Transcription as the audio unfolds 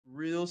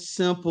Real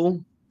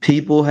simple.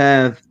 People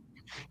have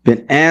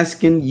been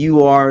asking.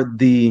 You are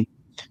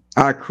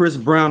our Chris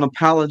Brown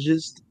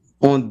apologist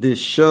on this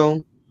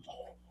show.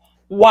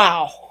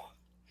 Wow.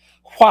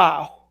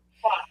 Wow.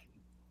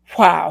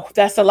 Wow.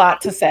 That's a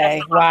lot to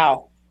say.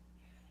 Wow.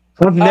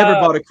 I've never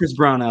bought a Chris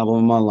Brown album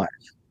in my life.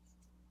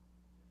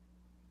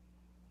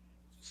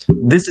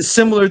 This is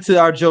similar to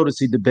our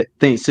Jodeci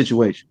debate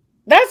situation.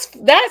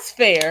 That's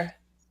fair.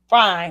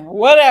 Fine.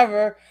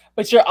 Whatever.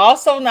 But you're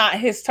also not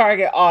his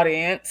target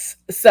audience.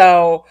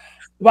 So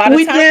by the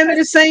We time damn near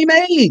the same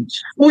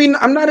age.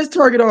 I'm not his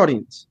target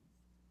audience.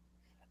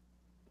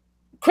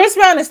 Chris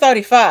Brown is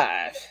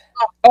 35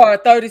 or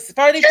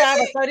 35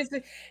 or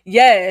 36.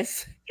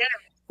 Yes.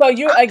 So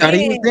you again.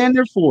 He was damn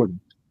near 40.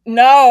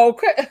 No,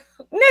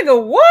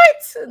 nigga,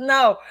 what?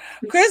 No,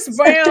 Chris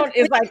Brown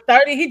is like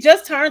 30. He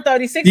just turned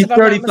 36. He's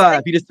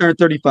 35. He just turned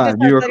 35.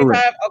 You are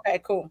correct.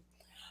 Okay, cool.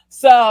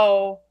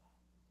 So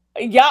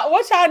y'all,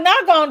 what y'all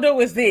not gonna do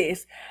is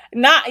this.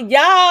 Not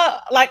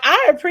y'all. Like,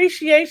 I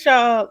appreciate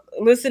y'all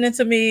listening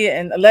to me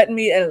and letting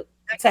me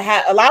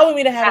allowing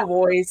me to have a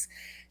voice,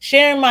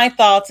 sharing my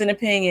thoughts and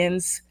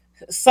opinions.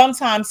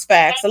 Sometimes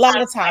facts, a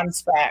lot of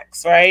times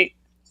facts. Right.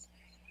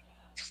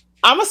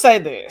 I'm gonna say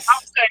this.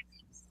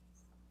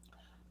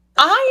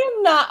 I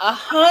am not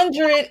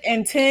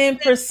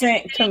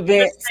 110%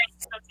 convinced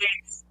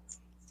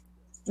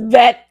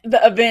that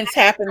the events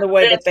happen the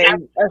way that they are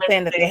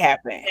saying that they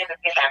happen.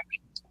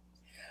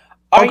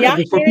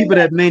 Okay, for people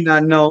that may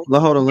not know,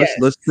 hold on, let's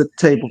set the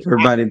table for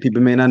everybody.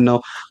 People may not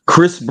know.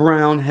 Chris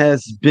Brown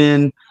has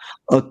been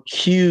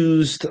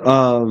accused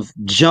of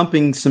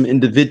jumping some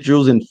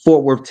individuals in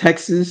Fort Worth,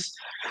 Texas.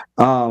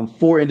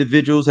 4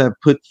 individuals have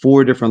put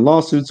 4 different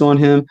lawsuits on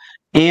him,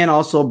 and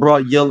also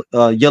brought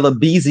Yellow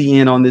Beezy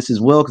in on this as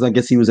well, because I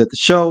guess he was at the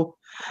show.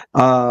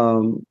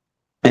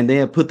 And they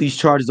have put these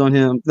charges on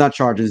him,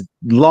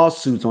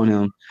 lawsuits on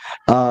him.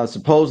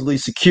 Supposedly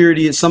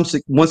security,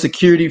 one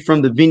security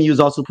from the venues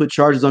also put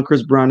charges on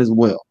Chris Brown as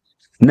well.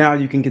 Now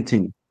you can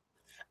continue.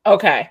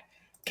 Okay.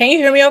 Can you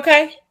hear me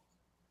okay?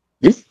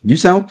 Yes, you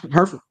sound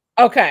perfect.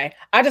 Okay.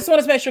 I just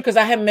wanted to make sure, because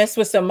I had messed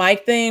with some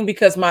mic thing,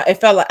 because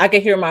it felt like I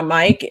could hear my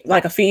mic,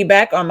 like a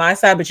feedback on my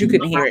side, but you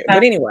couldn't hear it.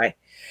 But anyway.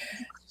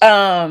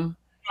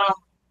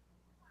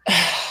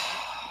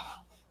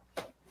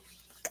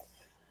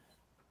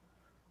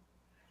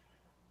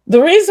 The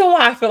reason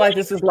why I feel like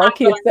this is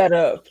low-key set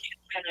up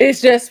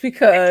is just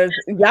because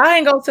y'all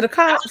ain't go to the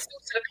cops.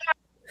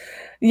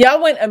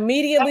 Y'all went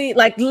immediately,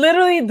 like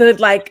literally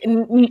at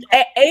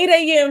 8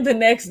 a.m. the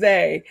next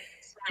day,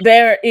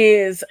 there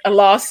is a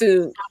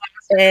lawsuit,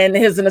 and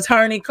there's an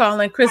attorney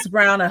calling Chris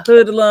Brown a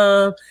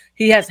hoodlum.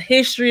 He has a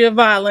history of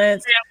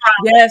violence.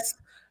 Yes,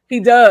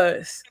 he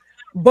does.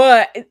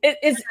 But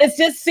it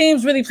just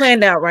seems really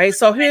planned out, right?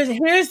 So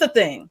here's the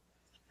thing.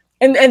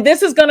 And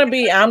this is gonna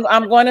be, I'm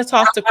going to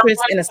talk to Chris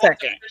in a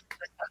second.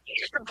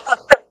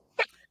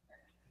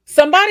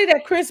 Somebody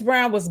that Chris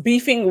Brown was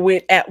beefing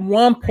with at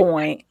one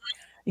point,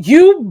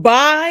 you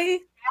buy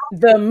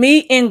the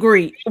meet and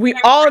greet. We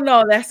all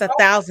know that's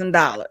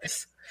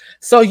 $1,000.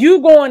 So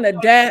you going to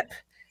dap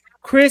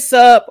Chris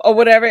up or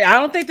whatever. I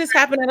don't think this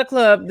happened at a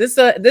club. This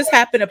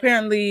happened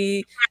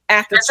apparently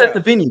after. It's at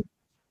the venue.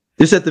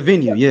 It's at the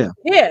venue, yeah.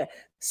 Yeah.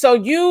 So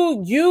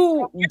you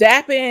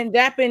dapping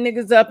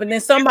niggas up, and then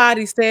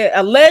somebody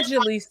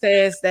allegedly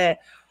says that,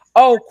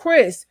 oh,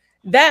 Chris,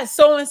 that's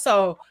so and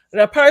so,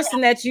 the person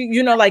that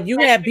you know, like you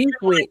had beef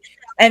with,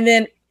 and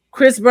then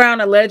Chris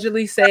Brown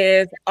allegedly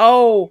says,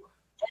 oh,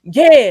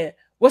 yeah,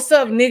 what's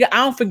up, nigga? I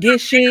don't forget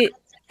shit,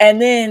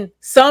 and then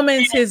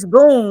summons his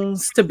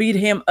goons to beat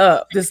him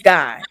up. This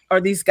guy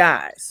or these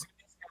guys.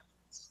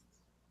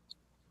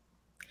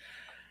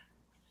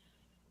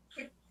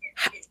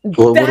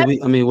 Well,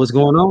 what's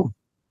going on?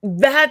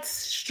 That's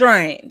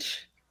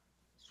strange.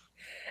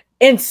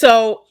 And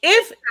so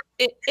if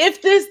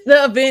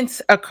the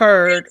events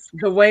occurred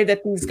the way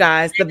that these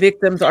guys, the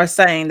victims, are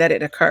saying that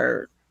it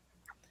occurred,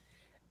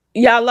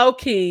 y'all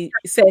low-key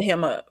set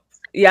him up.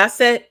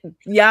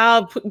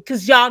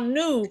 Because y'all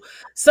knew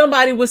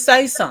somebody would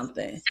say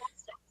something.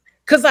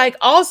 Because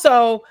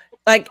also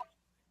if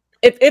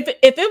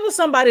it was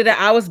somebody that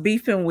I was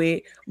beefing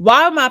with,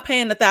 why am I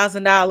paying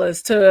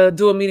 $1,000 to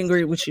do a meet and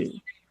greet with you?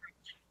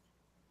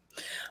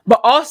 But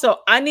also,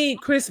 I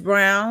need Chris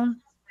Brown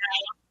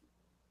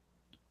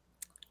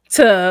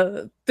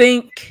to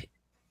think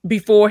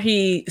before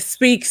he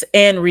speaks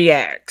and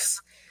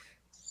reacts,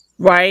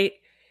 right?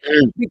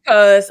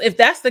 Because if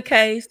that's the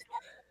case,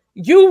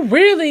 you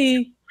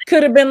really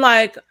could have been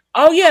like,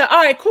 oh yeah,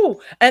 all right,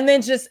 cool. And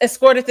then just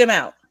escorted them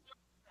out.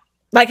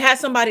 Like, had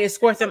somebody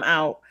escort them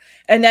out,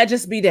 and that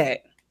just be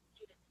that.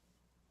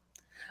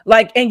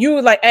 Like, and you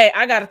were like, hey,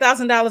 I got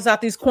 $1,000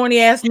 out these corny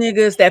ass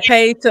niggas that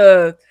paid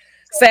to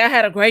say I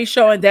had a great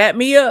show and dap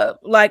me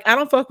up. Like, I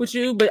don't fuck with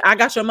you, but I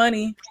got your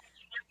money.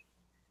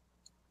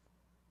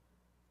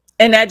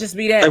 And that just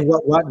be that.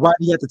 Like, why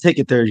do you have to take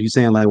it there? You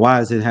saying, like, why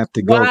does it have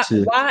to go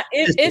to? Why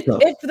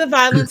if the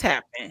violence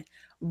happened,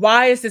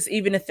 why is this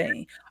even a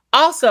thing?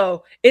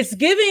 Also, it's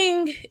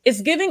giving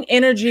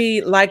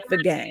energy like the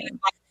game.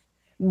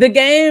 The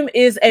game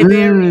is a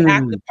very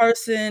active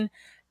person,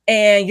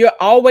 and you're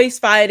always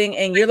fighting,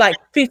 and you're like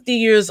 50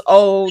 years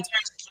old.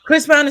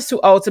 Chris Brown is too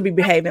old to be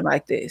behaving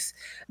like this.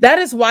 That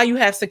is why you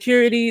have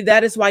security.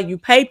 That is why you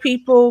pay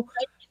people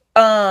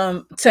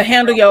to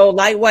handle your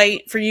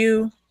lightweight for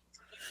you,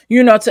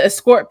 to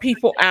escort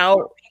people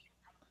out.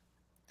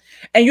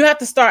 And you have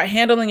to start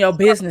handling your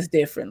business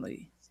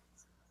differently.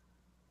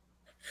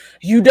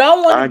 You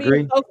don't want to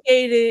be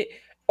associated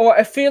or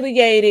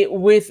affiliated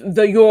with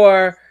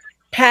your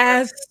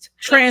past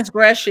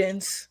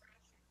transgressions.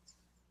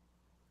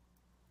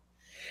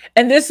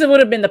 And this would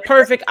have been the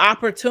perfect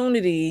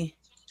opportunity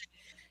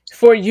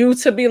for you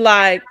to be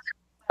like,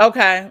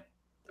 okay,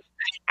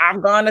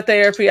 I've gone to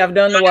therapy, I've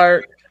done the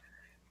work.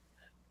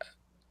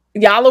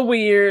 Y'all are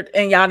weird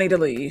and y'all need to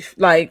leave.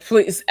 Like,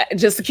 please,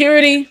 just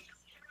security.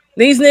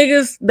 These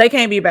niggas, they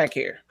can't be back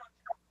here.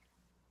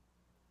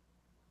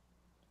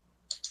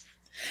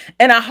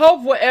 And I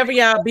hope whatever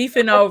y'all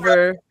beefing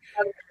over,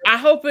 I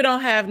hope it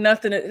don't have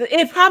nothing.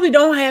 It probably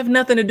don't have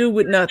nothing to do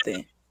with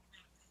nothing.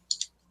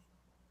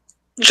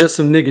 Just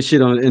some nigga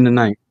shit in the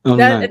night.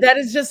 That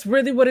is just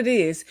really what it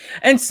is.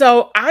 And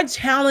so I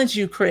challenge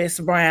you, Chris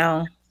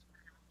Brown,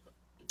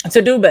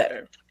 to do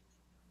better.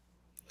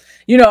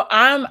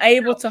 I'm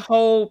able to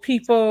hold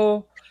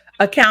people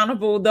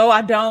accountable, though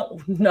I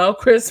don't know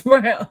Chris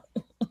Brown.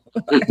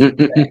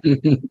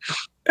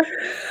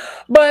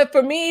 But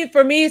for me,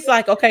 it's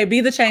like, okay,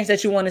 be the change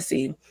that you want to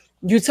see.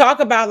 You talk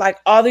about like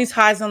all these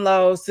highs and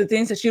lows, the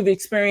things that you've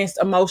experienced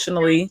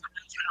emotionally.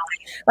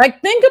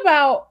 Like, think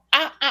about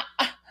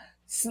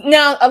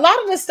now a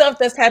lot of the stuff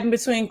that's happened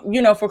between,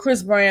 for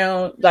Chris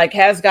Brown, like,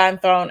 has gotten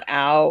thrown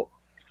out.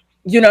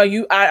 You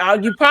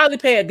probably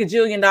pay $1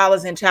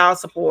 gajillion in child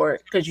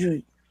support because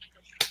you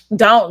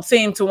don't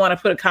seem to want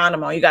to put a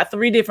condom on. You got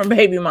 3 different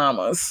baby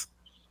mamas.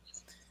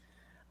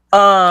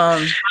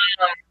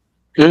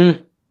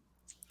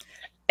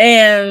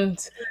 And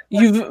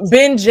you've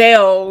been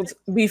jailed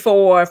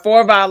before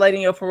for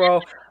violating your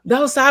parole.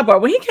 Those sidebar,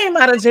 when he came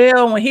out of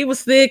jail, when he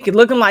was thick and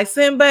looking like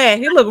Sinbad,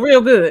 he looked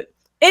real good.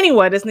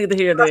 Anyway, that's neither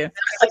here nor there.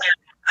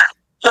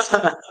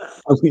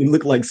 He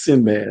looked like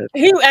Sinbad.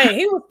 He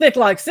was thick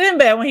like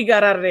Sinbad when he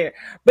got out of there.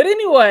 But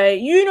anyway,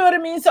 you know what I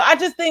mean? So I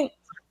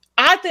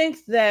think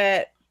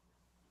that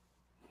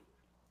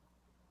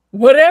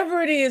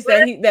whatever it is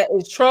that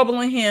is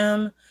troubling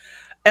him,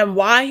 and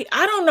why,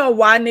 I don't know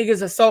why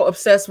niggas are so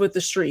obsessed with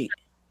the street.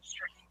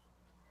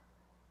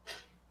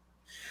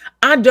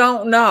 I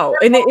don't know.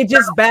 And it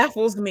just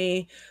baffles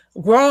me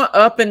growing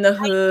up in the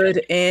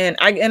hood, and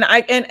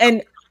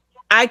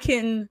I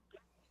can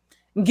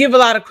give a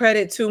lot of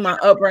credit to my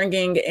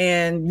upbringing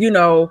and,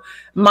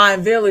 my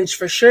village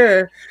for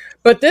sure.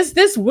 But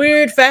this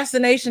weird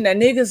fascination that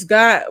niggas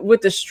got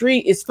with the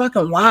street is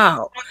fucking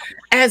wild.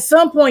 At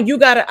some point, you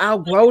got to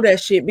outgrow that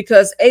shit,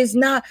 because it's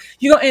not,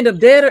 you're going to end up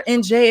dead or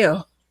in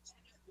jail.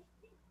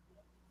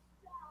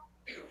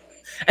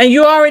 And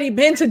you already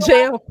been to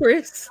jail,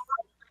 Chris.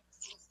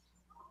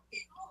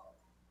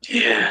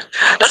 Yeah,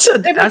 I just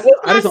don't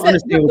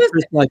understand what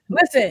Chris like.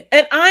 Listen,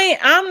 and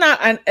I'm not,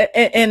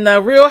 and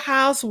the Real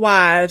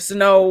Housewives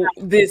know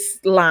this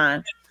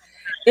line.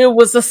 It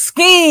was a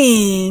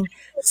scheme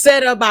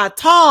set up by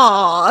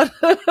Todd.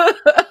 To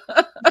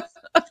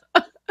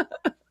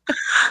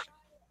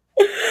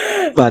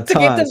get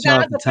them guys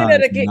up in there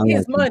to get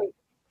his money.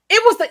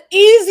 It was the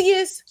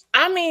easiest.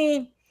 I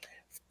mean,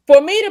 for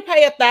me to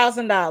pay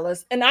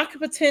 $1,000 and I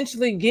could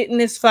potentially get in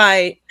this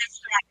fight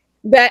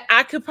that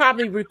I could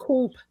probably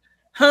recoup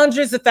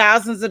hundreds of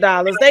thousands of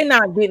dollars. They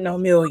not getting no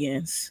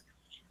millions.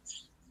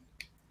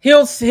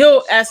 He'll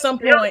at some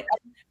point,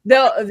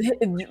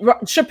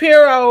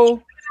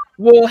 Shapiro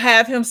will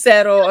have him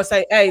settle or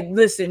say, hey,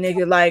 listen,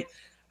 nigga, like,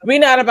 we're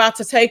not about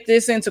to take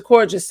this into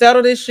court. Just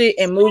settle this shit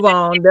and move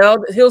on.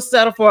 He'll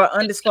settle for an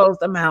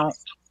undisclosed amount.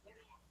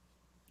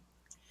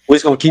 We're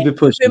just gonna keep it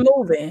pushing. Keep it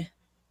moving.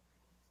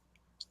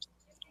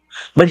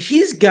 But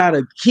he's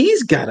gotta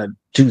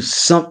do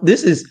something.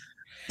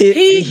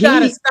 He's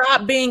gotta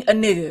stop being a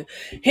nigga.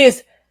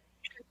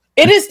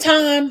 It is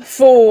time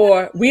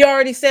for, we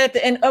already said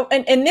that,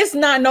 and this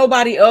not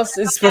nobody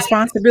else's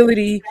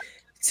responsibility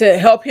to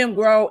help him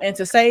grow and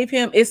to save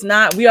him. It's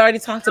not. We already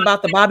talked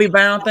about the Bobby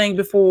Brown thing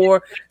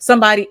before,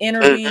 somebody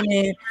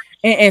intervening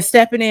and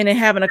stepping in and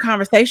having a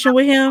conversation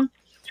with him.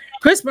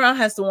 Chris Brown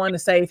has to want to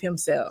save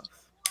himself.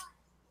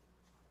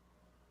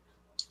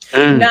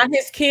 Not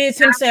his kids,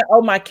 him saying,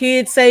 oh, my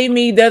kids saved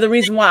me. They're the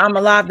reason why I'm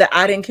alive, that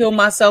I didn't kill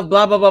myself,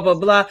 blah, blah, blah, blah,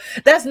 blah.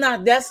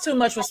 That's too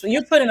much.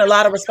 You're putting a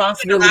lot of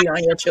responsibility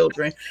on your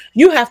children.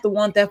 You have to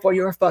want that for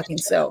your fucking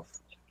self.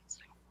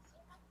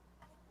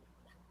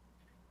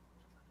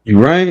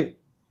 You're right.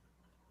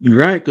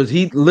 Because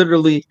he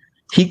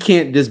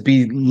can't just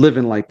be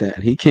living like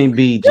that. He can't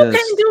be just. You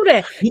can't do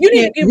that.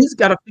 He's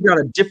got to figure out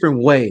a different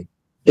way.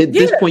 At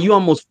this point, you're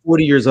almost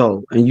 40 years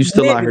old and you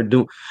still out here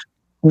doing.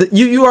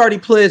 You already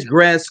pledged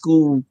grad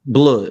school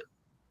blood.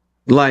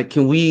 Like,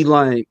 can we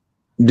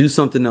do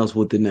something else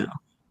with it now?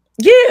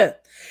 Yeah.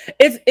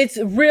 It's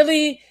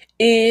really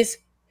is.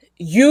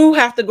 You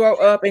have to grow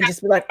up and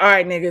just be like, all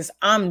right, niggas,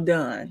 I'm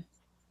done.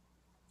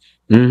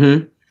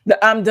 Mm-hmm.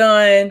 I'm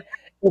done.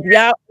 If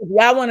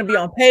y'all want to be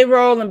on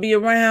payroll and be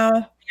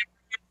around,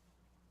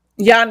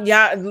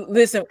 y'all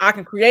listen, I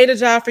can create a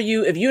job for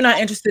you. If you're not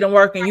interested in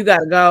working, you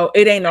gotta go.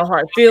 It ain't no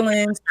hard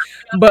feelings.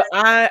 But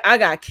I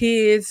got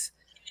kids.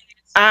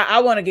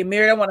 I want to get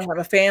married. I want to have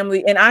a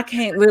family, and I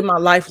can't live my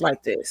life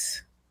like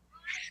this.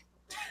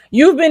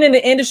 You've been in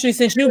the industry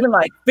since you've been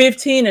like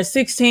 15 or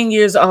 16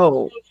 years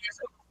old.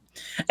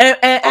 And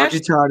Aren't you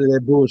tired of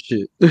that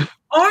bullshit?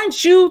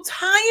 Aren't you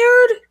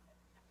tired?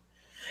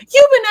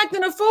 You've been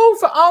acting a fool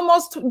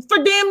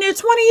for damn near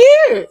 20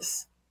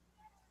 years.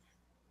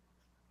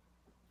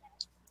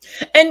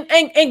 And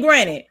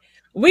granted,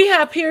 we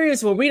have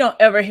periods where we don't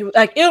ever hear,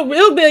 like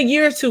it'll be a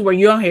year or two where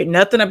you don't hear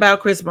nothing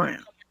about Chris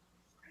Brown.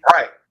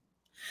 Right.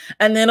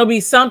 And then it'll be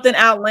something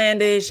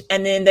outlandish,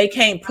 and then they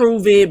can't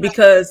prove it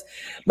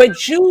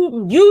but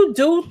you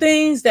do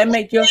things that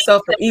make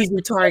yourself an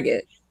easy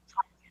target.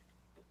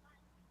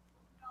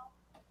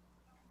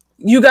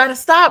 You gotta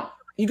stop.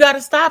 You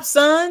gotta stop,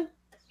 son.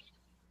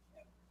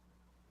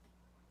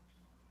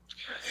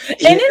 And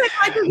then it's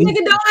like this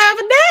nigga don't have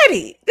a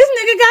daddy. This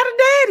nigga got a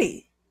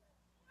daddy.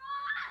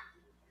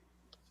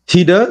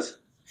 He does?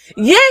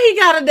 Yeah, he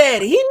got a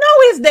daddy. He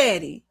know his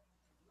daddy.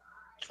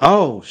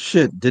 Oh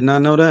shit! Did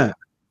not know that.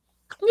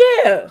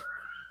 Yeah.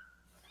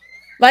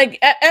 Like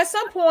at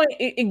some point,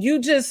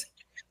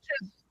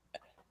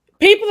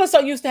 people are so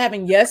used to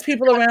having yes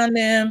people around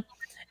them,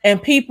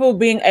 and people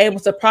being able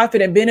to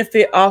profit and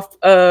benefit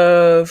off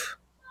of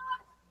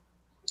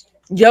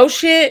your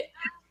shit.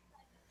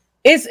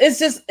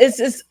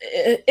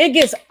 It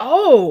gets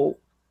old.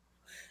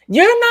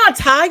 You're not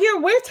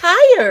tired. We're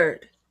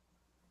tired.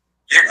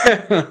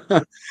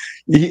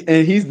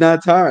 And he's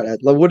not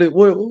tired. Like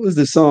what was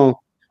the song?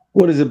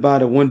 What is it by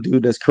the one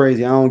dude that's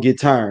crazy? I don't get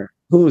tired.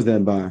 Who was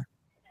that by?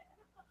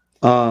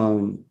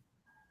 Damn,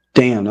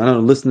 I don't know.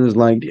 Listeners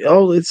like,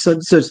 oh, it's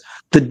such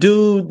the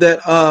dude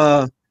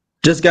that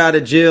just got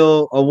out of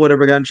jail or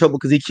whatever, got in trouble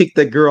because he kicked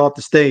that girl off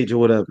the stage or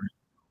whatever.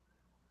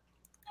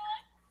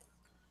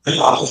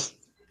 Oh.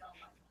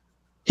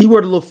 He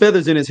wore the little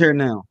feathers in his hair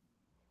now.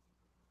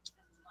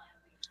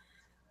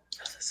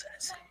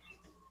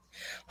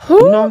 Who?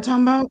 You know what I'm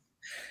talking about?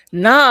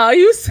 Nah,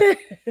 you said.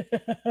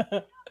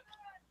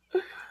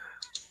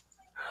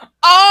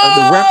 Oh,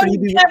 the rapper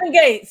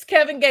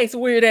Kevin Gates,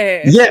 weird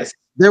ass. Yes,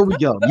 there we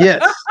go.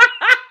 Yes.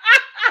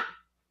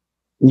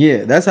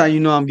 Yeah, that's how you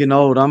know I'm getting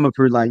old. I'm up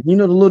here like, the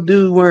little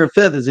dude wearing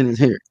feathers in his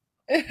hair.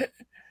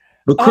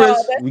 But Chris,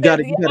 you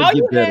gotta get better,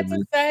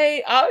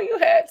 man. All you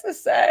had to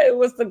say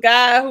was the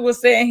guy who was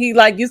saying he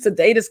like used to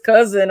date his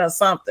cousin or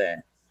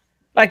something.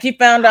 Like he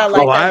found out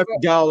like. Oh, I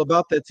forgot all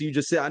about that. So you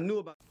just said I knew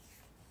about.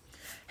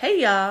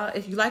 Hey y'all,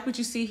 if you like what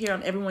you see here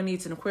on Everyone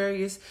Needs an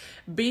Aquarius,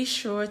 be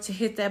sure to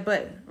hit that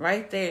button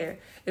right there.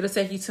 It'll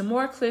take you to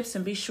more clips,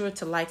 and be sure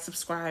to like,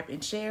 subscribe,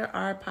 and share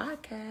our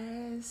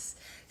podcast.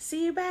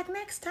 See you back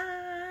next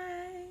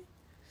time.